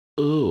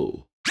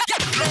Oh.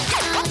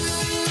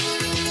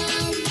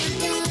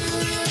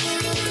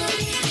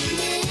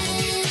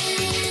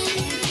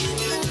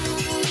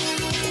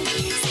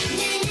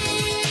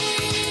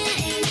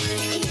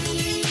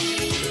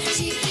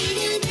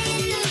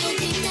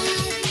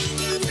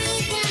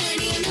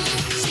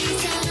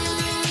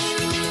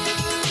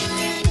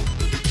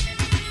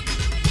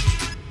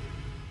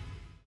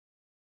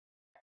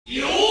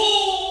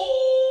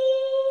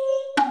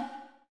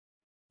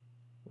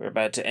 We're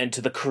about to enter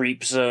the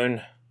creep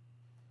zone.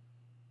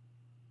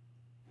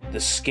 The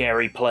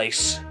scary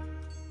place.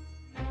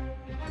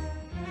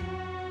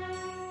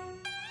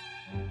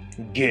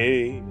 Gegege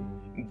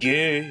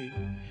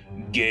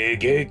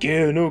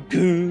no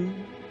ku.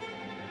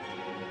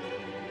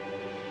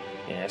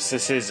 Yes,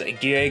 this is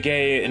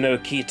Gegege no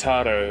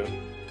Kitarou,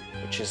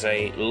 which is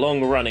a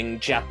long-running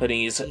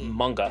Japanese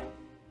manga.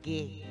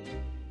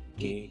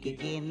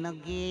 Gegege no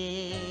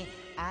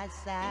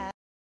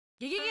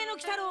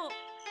Kitarou.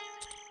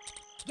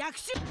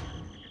 Gyakushuu.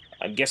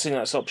 I'm guessing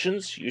that's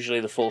options.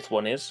 Usually the fourth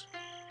one is.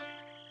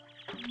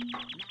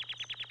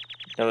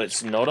 No,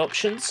 it's not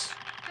options.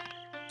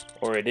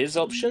 Or it is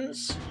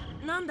options.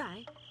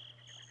 Nandai?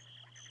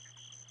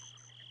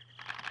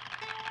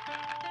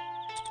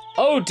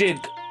 Oh, did...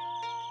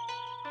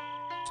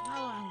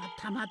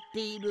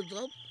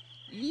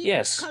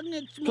 Yes.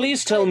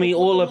 Please tell me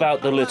all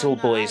about the little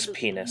boy's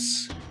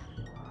penis.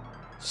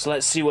 So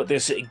let's see what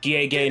this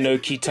Gegege no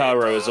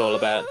Kitarou is all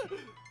about.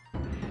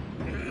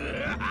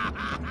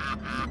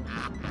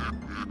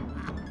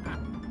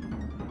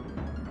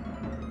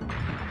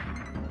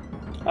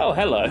 Oh,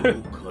 hello.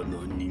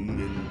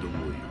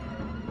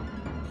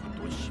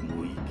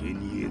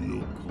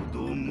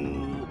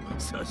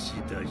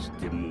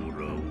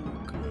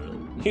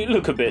 You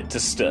look a bit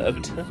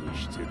disturbed.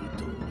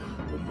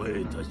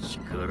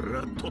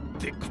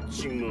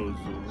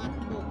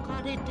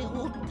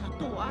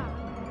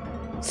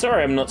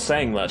 Sorry, I'm not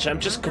saying much. I'm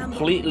just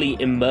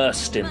completely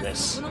immersed in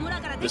this.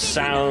 The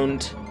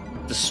sound,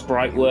 the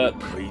sprite work,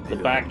 the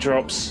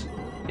backdrops.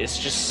 It's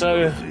just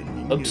so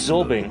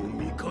absorbing.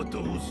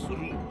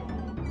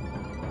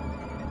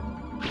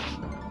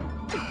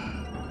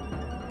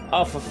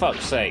 Oh, for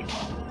fuck's sake.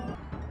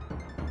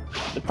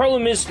 The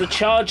problem is the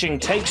charging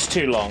takes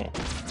too long.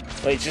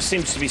 Well, it just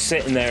seems to be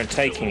sitting there and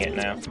taking it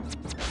now.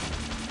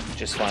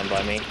 Just fine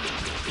by me.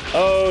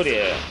 Oh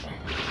dear.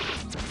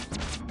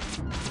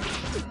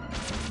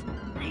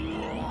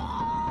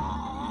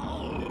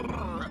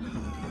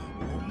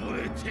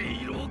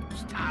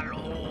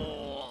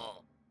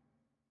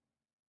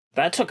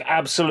 That took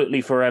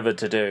absolutely forever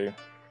to do.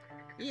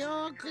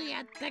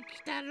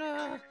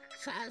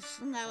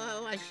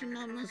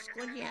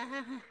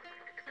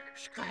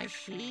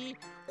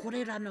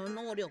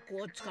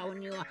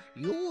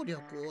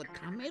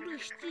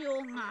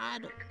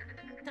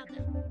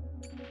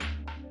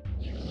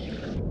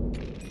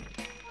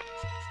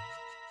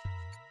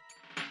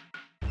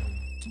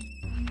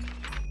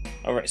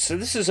 Alright, so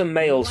this is a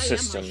mail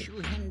system.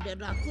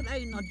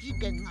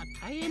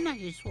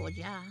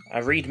 I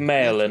read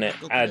mail and it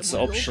adds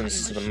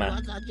options to the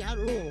map.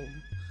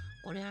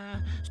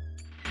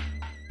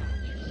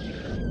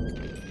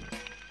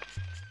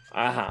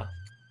 Aha.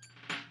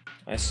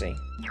 I see.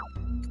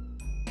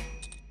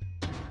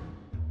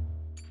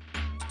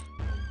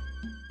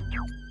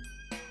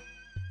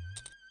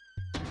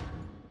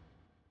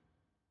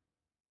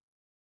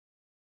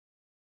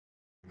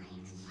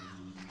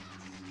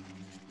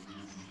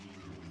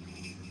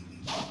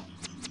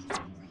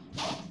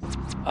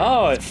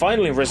 Oh, it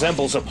finally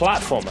resembles a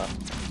platformer.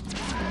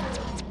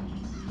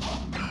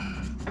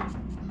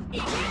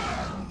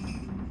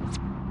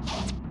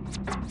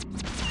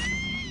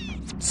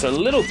 It's a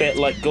little bit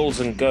like Ghouls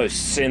and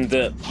Ghosts in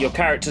that your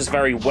character's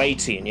very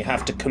weighty and you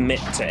have to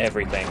commit to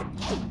everything.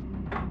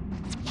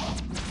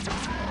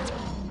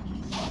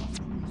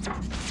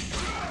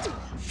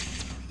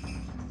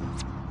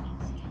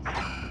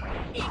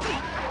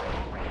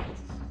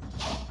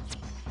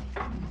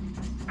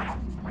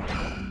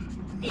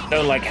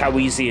 Don't like how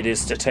easy it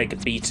is to take a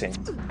beating.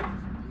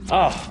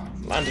 Oh,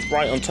 landed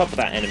right on top of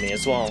that enemy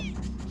as well.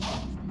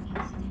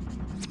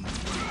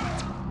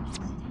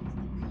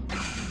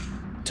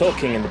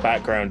 Talking in the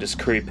background is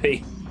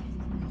creepy.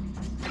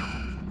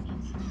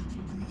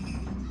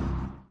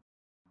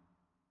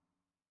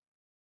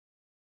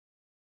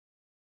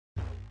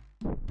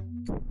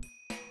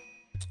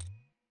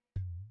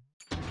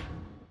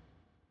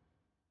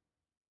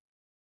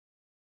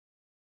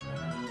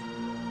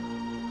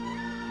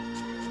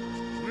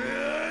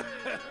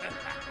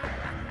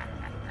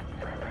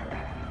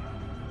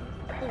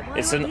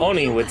 It's an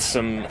Oni with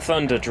some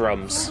thunder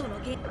drums.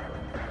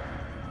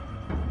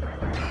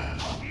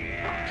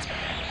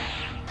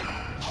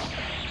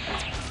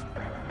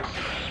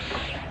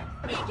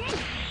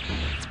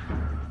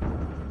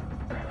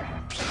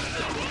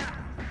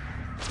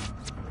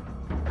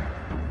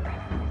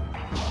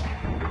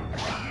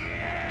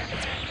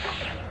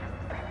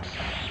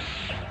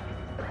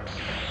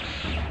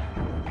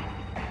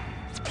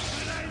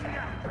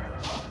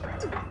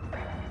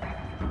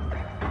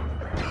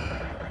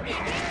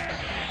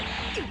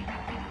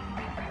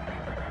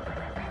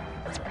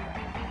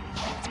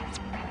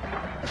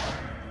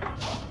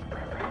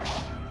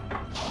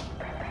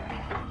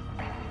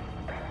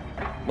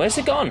 Where's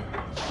it gone?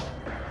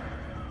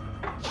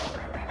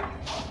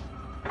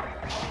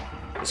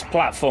 This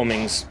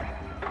platforming's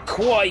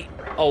quite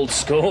old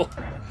school.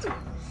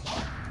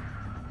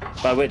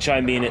 By which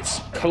I mean it's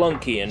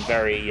clunky and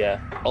very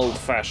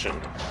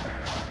old-fashioned.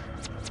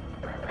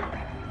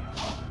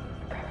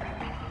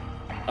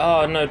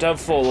 Oh no, don't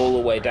fall all the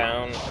way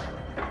down.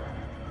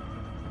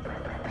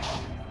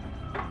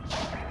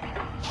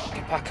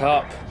 Get back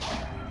up.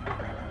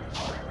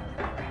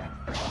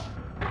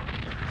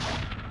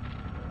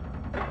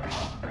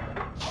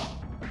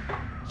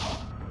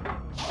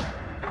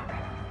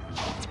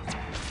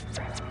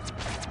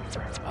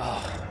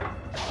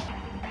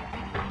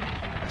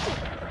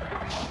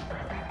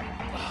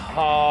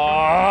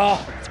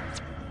 Oh,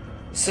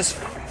 this is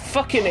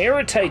fucking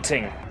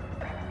irritating.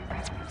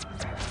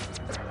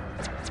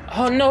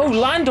 Oh no,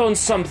 land on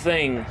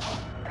something.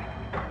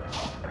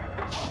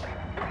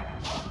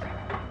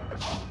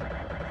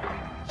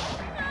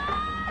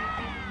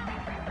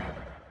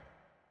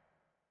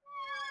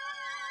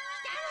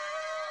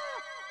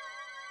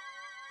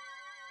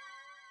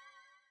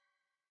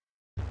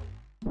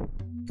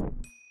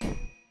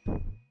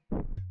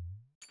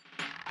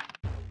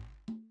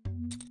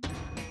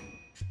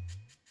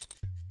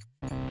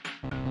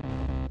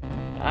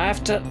 I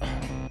have to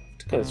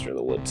go through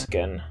the woods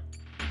again.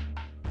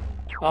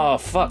 Oh,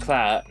 fuck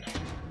that.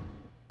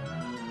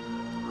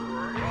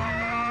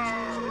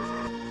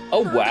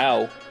 Oh,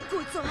 wow.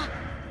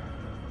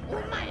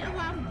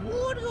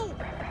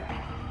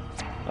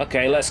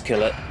 Okay, let's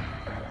kill it.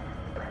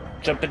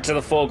 Jump into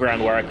the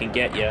foreground where I can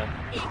get you.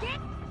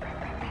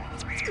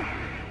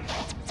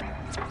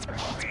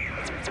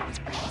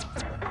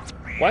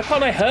 Why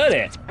can't I hurt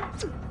it?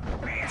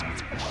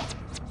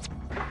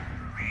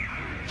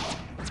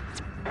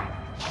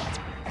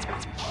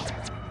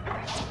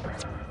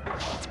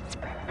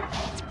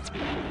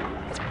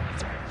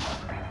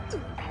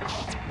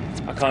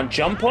 I can't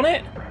jump on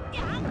it?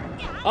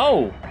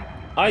 Oh,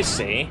 I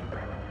see.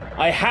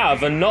 I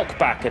have a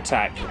knockback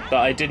attack that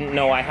I didn't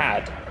know I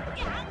had.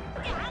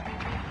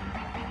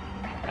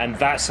 And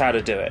that's how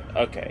to do it.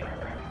 Okay.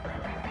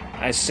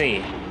 I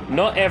see.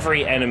 Not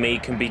every enemy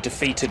can be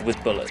defeated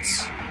with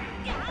bullets.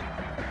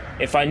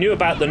 If I knew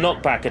about the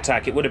knockback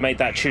attack, it would have made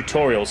that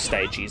tutorial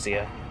stage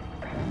easier.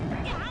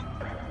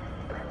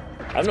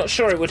 I'm not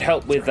sure it would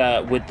help with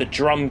the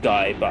drum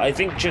guy, but I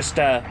think just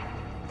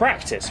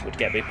practice would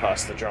get me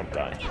past the drum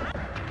guy.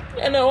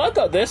 Yeah, no, I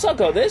got this, I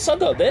got this, I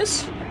got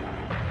this.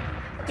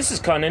 This is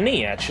kind of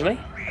neat, actually.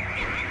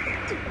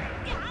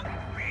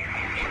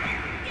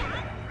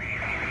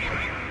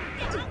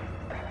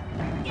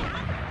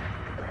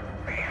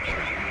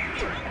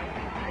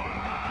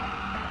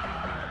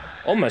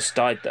 Almost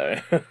died, though.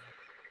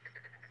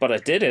 But I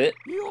did it.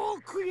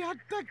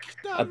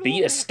 I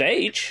beat a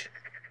stage.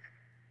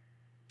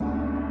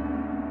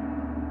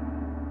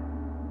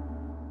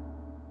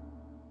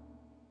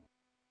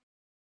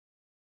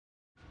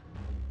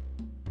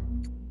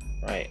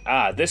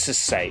 Right, this is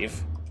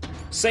save.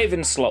 Save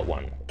in slot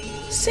 1.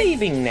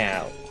 Saving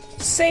now.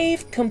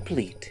 Save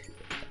complete.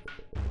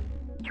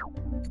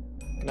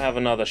 Gonna have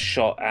another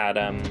shot at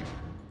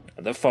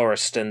the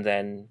forest and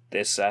then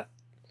this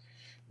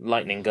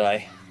lightning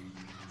guy.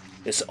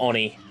 This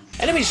Oni.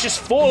 Enemies just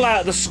fall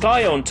out of the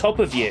sky on top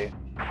of you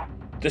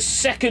the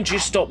second you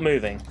stop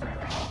moving.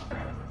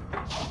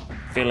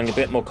 Feeling a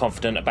bit more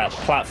confident about the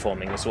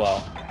platforming as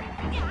well.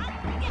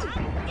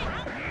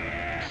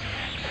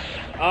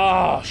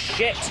 Oh,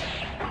 shit!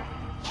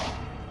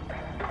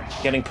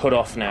 Getting put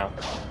off now.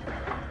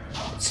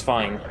 It's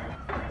fine.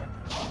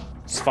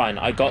 It's fine.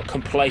 I got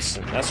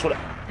complacent. That's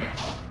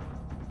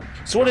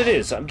what it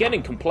is. I'm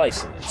getting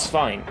complacent. It's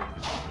fine.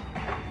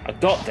 I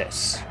got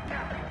this.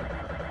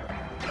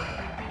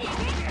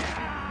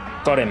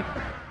 Got him.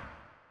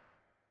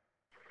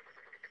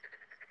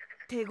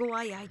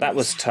 That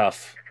was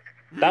tough.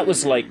 That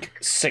was like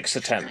 6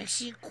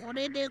 attempts.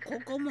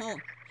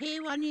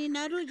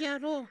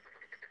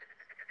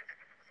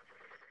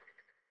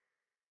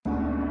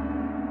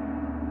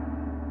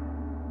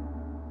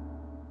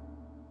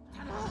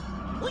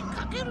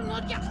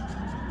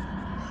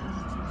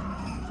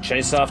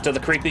 Chase after the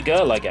creepy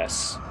girl, I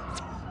guess.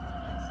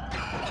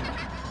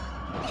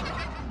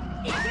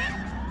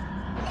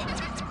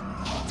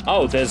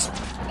 Oh, there's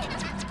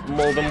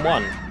more than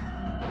one.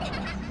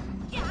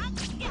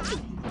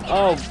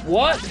 Oh,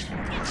 what?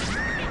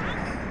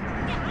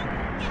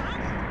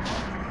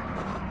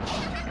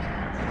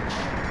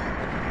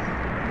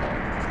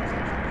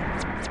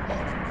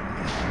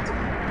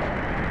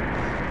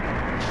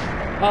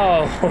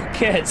 Oh,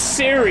 get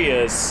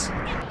serious.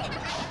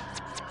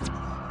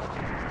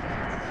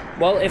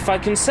 Well, if I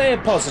can say a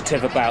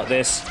positive about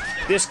this,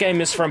 this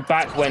game is from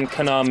back when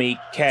Konami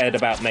cared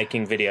about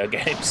making video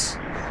games.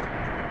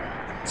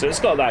 So it's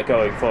got that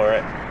going for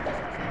it.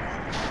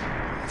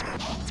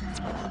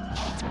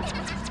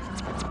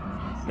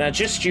 Now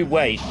just you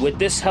wait, with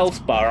this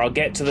health bar I'll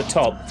get to the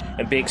top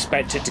and be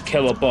expected to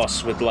kill a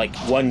boss with like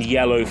one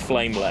yellow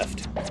flame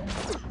left.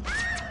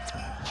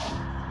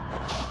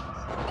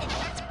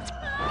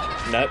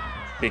 Nope,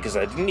 because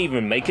I didn't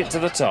even make it to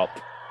the top.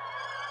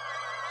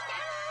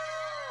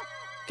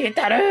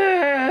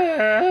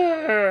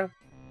 Kitarou!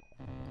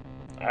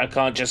 I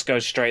can't just go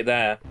straight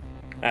there.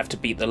 I have to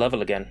beat the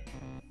level again.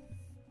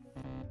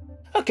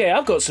 Okay,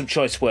 I've got some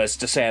choice words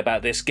to say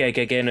about this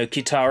Gegege no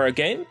Kitarou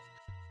game.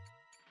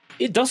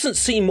 It doesn't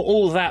seem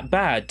all that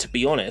bad, to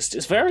be honest.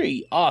 It's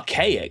very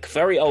archaic,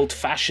 very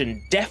old-fashioned,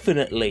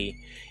 definitely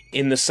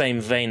in the same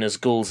vein as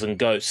Ghouls and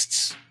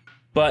Ghosts.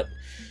 But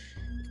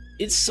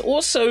it's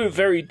also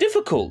very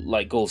difficult,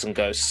 like Ghouls and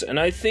Ghosts, and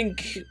I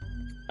think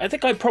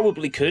I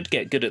probably could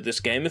get good at this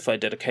game if I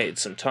dedicated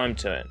some time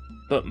to it.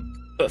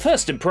 But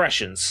first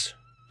impressions.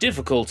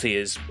 Difficulty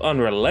is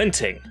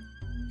unrelenting.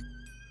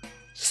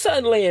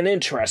 Certainly an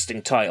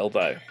interesting title,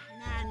 though.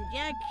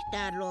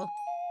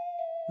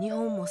 日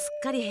本もすっ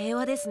かり平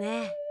和です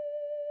ね。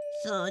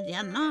そうじ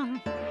ゃ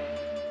な。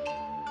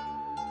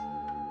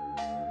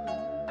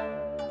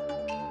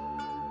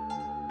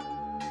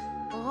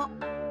あ、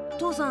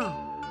父さん、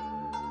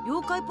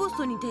妖怪ポス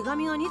トに手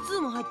紙が2通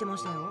も入ってま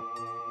したよ。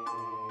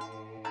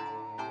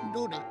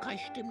どれ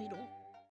貸してみろ。